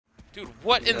Dude,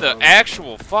 what in the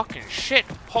actual fucking shit?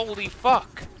 Holy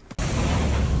fuck.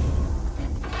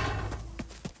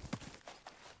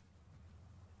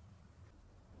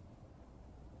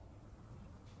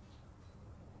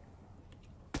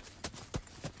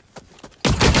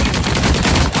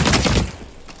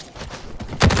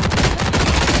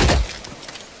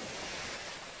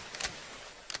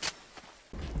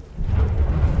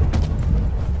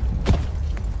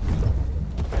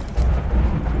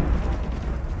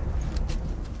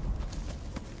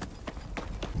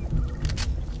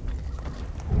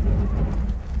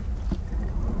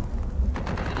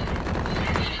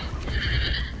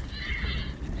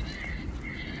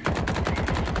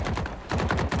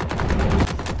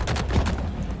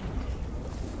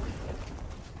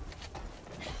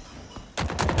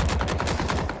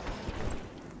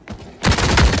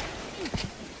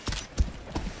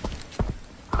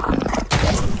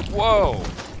 Whoa!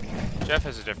 Jeff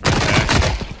has a different attack.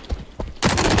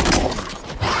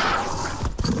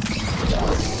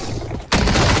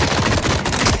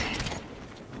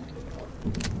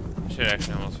 Shit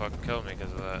actually almost fucking killed me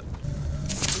because of that.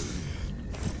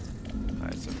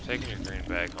 Alright, so I'm taking your green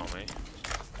bag, homie.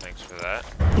 Thanks for that.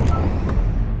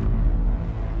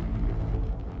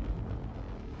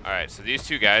 Alright, so these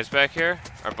two guys back here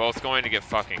are both going to get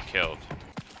fucking killed.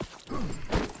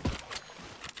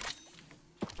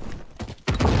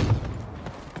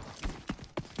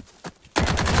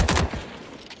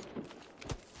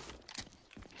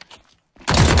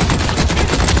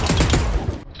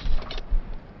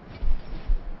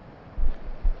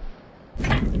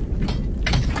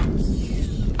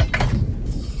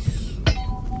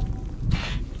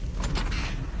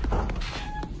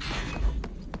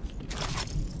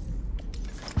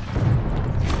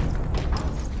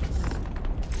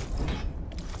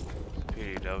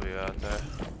 Out there.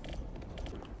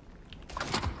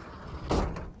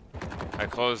 I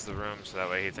closed the room so that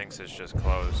way he thinks it's just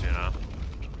closed, you know?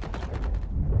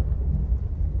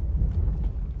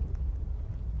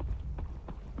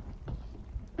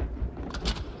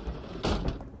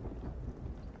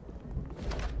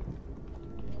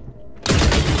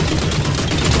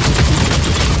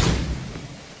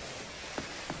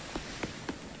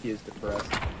 He is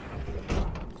depressed.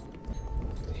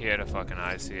 He had a fucking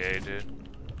ICA, dude.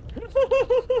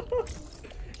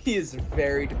 He is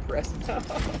very depressed now.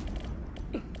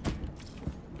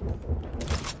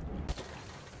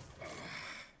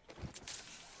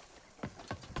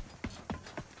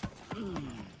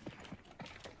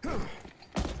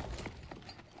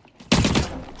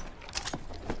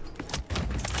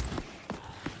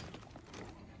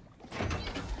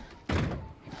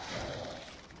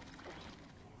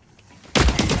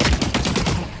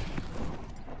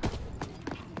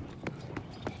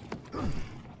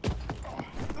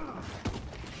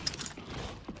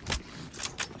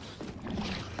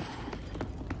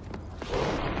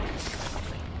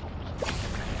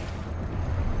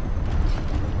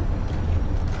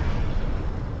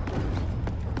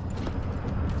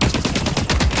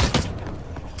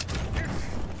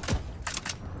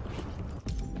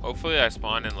 Hopefully I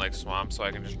spawn in like swamp so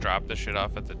I can just drop the shit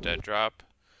off at the dead drop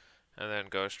and then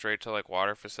go straight to like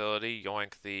water facility,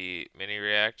 yoink the mini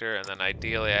reactor, and then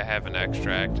ideally I have an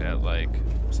extract at like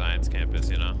science campus,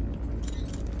 you know?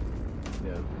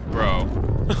 Yeah. Bro.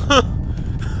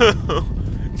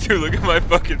 Dude, look at my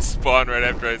fucking spawn right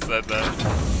after I said that.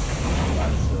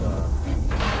 That's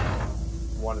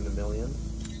 1 in a million.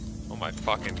 Oh my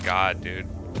fucking god, dude.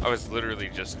 I was literally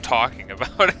just talking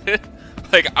about it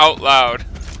like out loud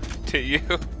to you.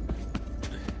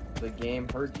 The game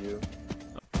heard you.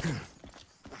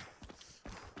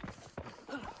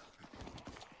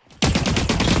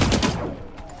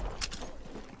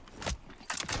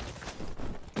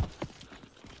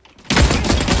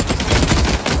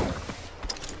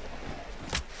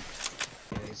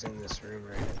 He's in this room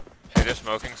right now. Hey, they're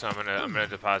smoking, so I'm gonna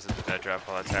deposit the dead drop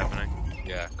while that's happening.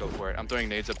 Yeah, go for it. I'm throwing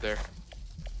nades up there.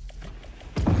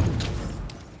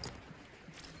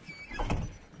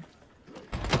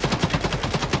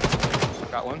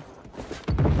 Got one.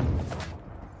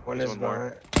 One There's is one more.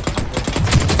 more.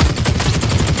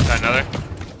 Got another?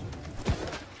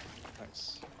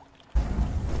 Nice.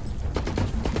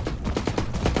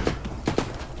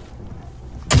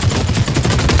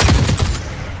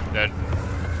 Dead.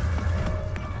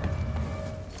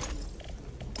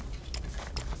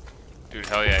 Dude,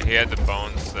 hell yeah, he had the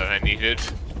bones that I needed.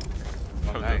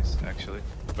 Oh, nice, actually.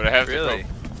 But I have Really? to go,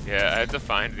 yeah, I had to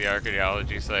find the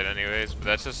archaeology site anyways, but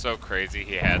that's just so crazy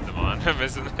he had them on him,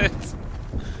 isn't it?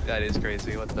 That is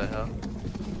crazy. What the hell?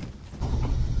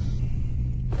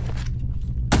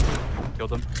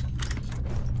 Killed him.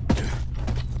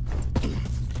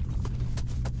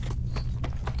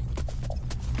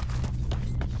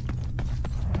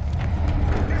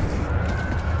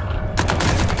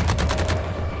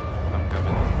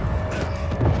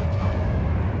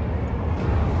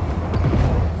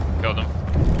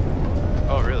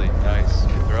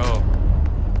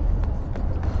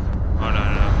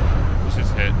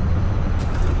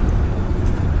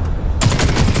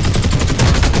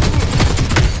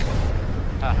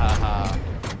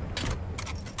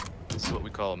 This is what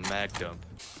we call a mag dump.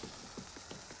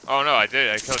 Oh no, I did.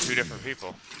 I killed 2 different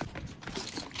people.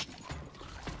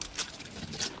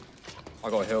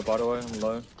 I got a heal, by the way. I'm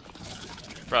low.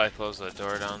 Probably close the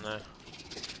door down there.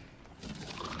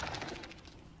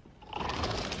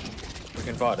 We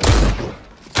can fight it.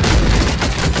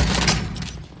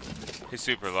 He's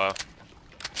super low.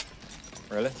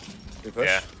 Really? We push?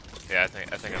 Yeah. Yeah, I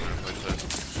think I'm gonna push this.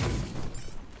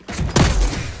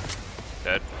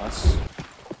 Dead. Nice.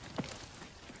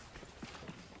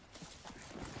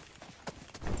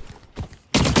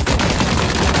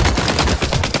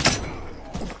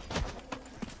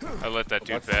 I let that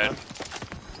dude bad.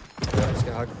 Yeah, let's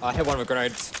get hug. I hit one with a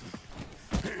grenade.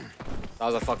 That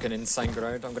was a fucking insane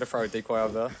grenade. I'm gonna throw a decoy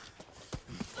over there.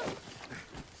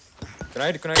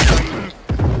 Grenade, grenade.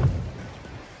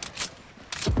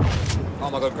 Oh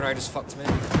my god, grenade just fucked me.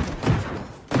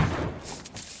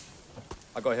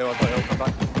 I got a heal, come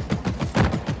back.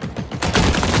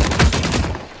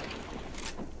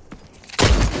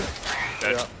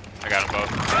 Dead. Yeah. I got them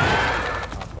both.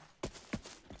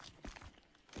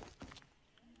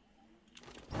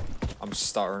 I'm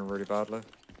stuttering really badly.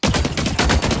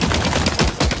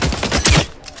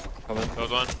 Coming,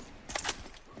 Killed one.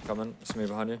 coming. It's me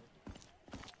behind you.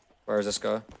 Where is this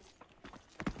guy?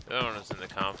 The other one is in the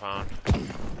compound.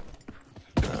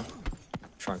 Yeah.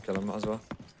 Try and kill him as well.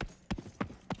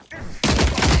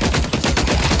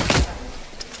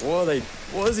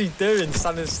 What is he doing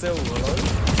standing still? Hello?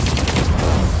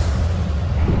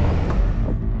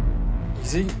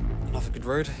 Easy. Another good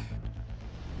raid.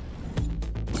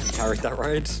 Carried that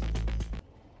raid.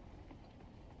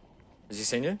 Has he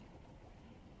seen you?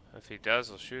 If he does,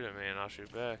 he'll shoot at me and I'll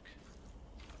shoot back.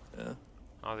 Yeah.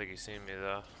 I don't think he's seen me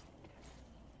though.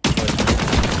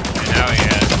 And now he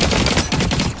has.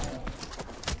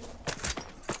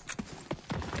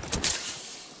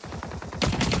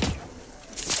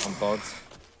 I'm bugged.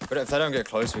 But if they don't get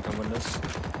close, we can win this.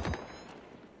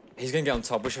 He's gonna get on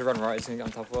top. We should run right. He's gonna get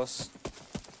on top of us.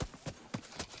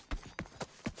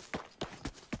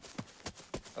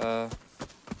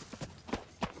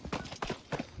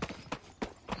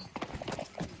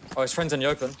 Oh, his friend's in the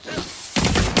open.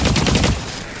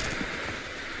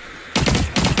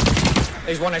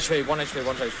 He's 1 HP, 1 HP,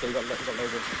 1 HP. He got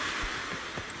loaded.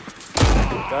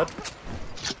 Dead.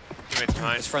 Teammate's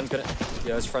behind. His friend's gonna.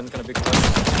 Yeah, his friend's gonna be close.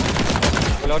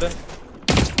 Reloading.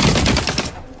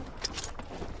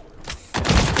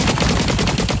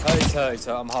 Oh, he's hurt.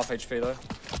 I'm half HP though.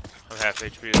 I'm half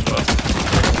HP as well.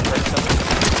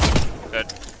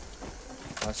 Dead.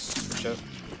 Nice. Good shit.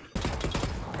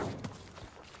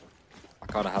 I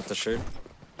kinda had to shoot.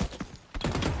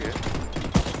 Good.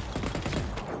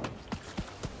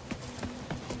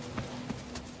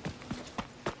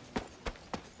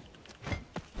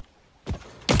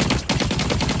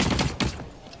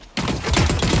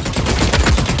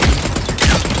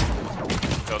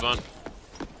 Killed one.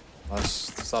 Nice.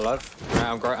 Is that alive?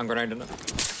 Yeah, I'm grenading it.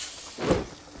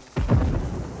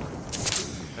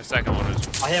 The second one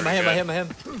was. I hit pretty him. good.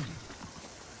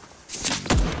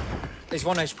 He's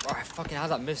 1 HP. Oh, fucking how'd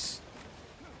that miss?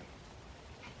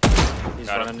 He's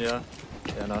Got running, yeah.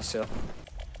 Yeah, nice, yeah.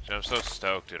 Dude, I'm so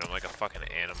stoked, dude. I'm like a fucking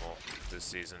animal this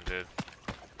season, dude.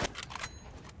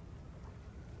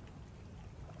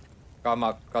 Got him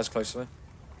up. Guy's close to me.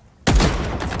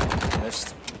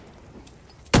 Missed.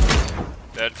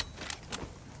 Dead.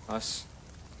 Nice.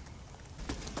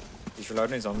 He's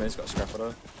reloading. He's on me. He's got a scrapper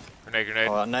though. Grenade.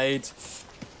 Oh, that nade.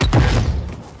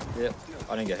 Yep.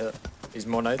 I didn't get hit. He's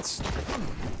more nades.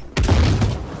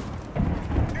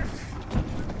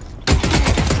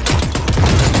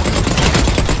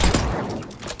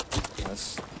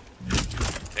 Nice.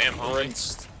 Damn, homie.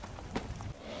 Rinsed.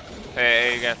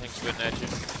 Hey, you got things spitting at you.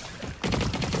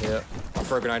 Yeah. I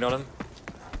threw a grenade on him.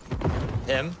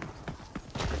 Him.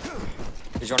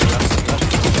 He's running left.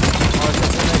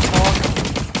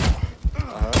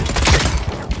 Oh,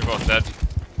 You're both dead.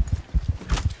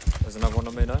 there's another one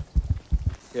on me now.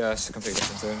 Yeah, it's a completely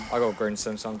different team. I got green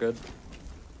sim, so I'm good.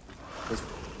 He's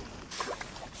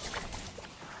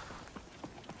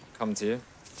coming to you.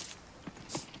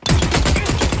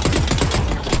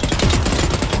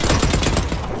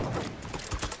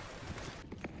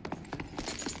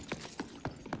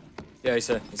 Yeah, he's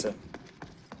here.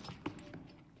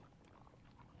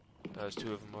 There's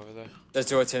 2 of them over there. There's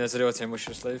a duo team, we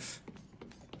should just leave.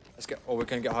 Let's get, or we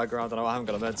can get high ground, I haven't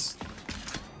got a meds.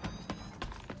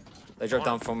 They dropped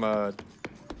down from, Yeah, I want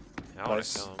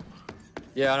Close. to kill him.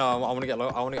 yeah, I know, I want to get low,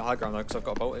 I want to get high ground though, because I've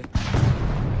got a bolty.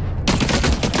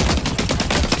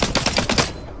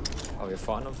 Oh, you're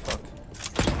fighting them? Fuck.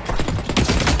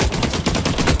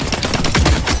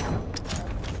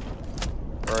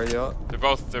 Where are you at?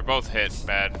 They're both hit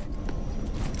bad.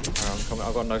 Alright, I'm coming.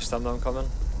 I've got no stem though, I'm coming.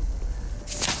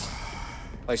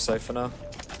 Play safe for now.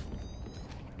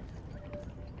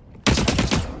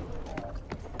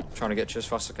 Trying to get you as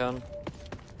fast as I can.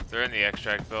 They're in the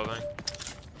extract building.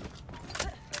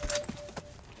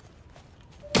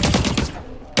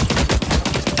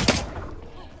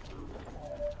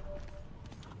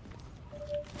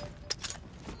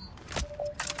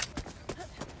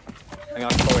 Hang on,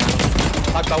 Bowie, hang on.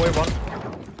 Hi, Bowie, run.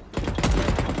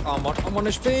 Oh, I'm on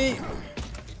HP.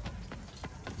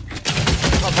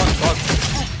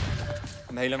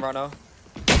 I'm healing right now.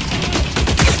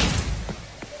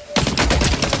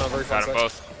 Got them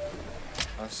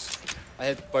both. Nice. I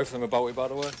hit both of them with Bowie, by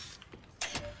the way.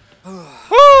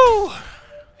 Woo!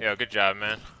 Yo, good job,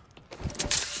 man.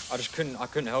 I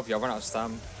couldn't help you. I ran out of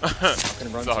stam. I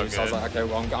couldn't run It's to all you, so I was good. like, okay,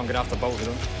 well, I'm gonna have to bolt with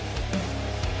them.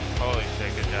 Holy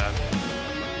shit, good job.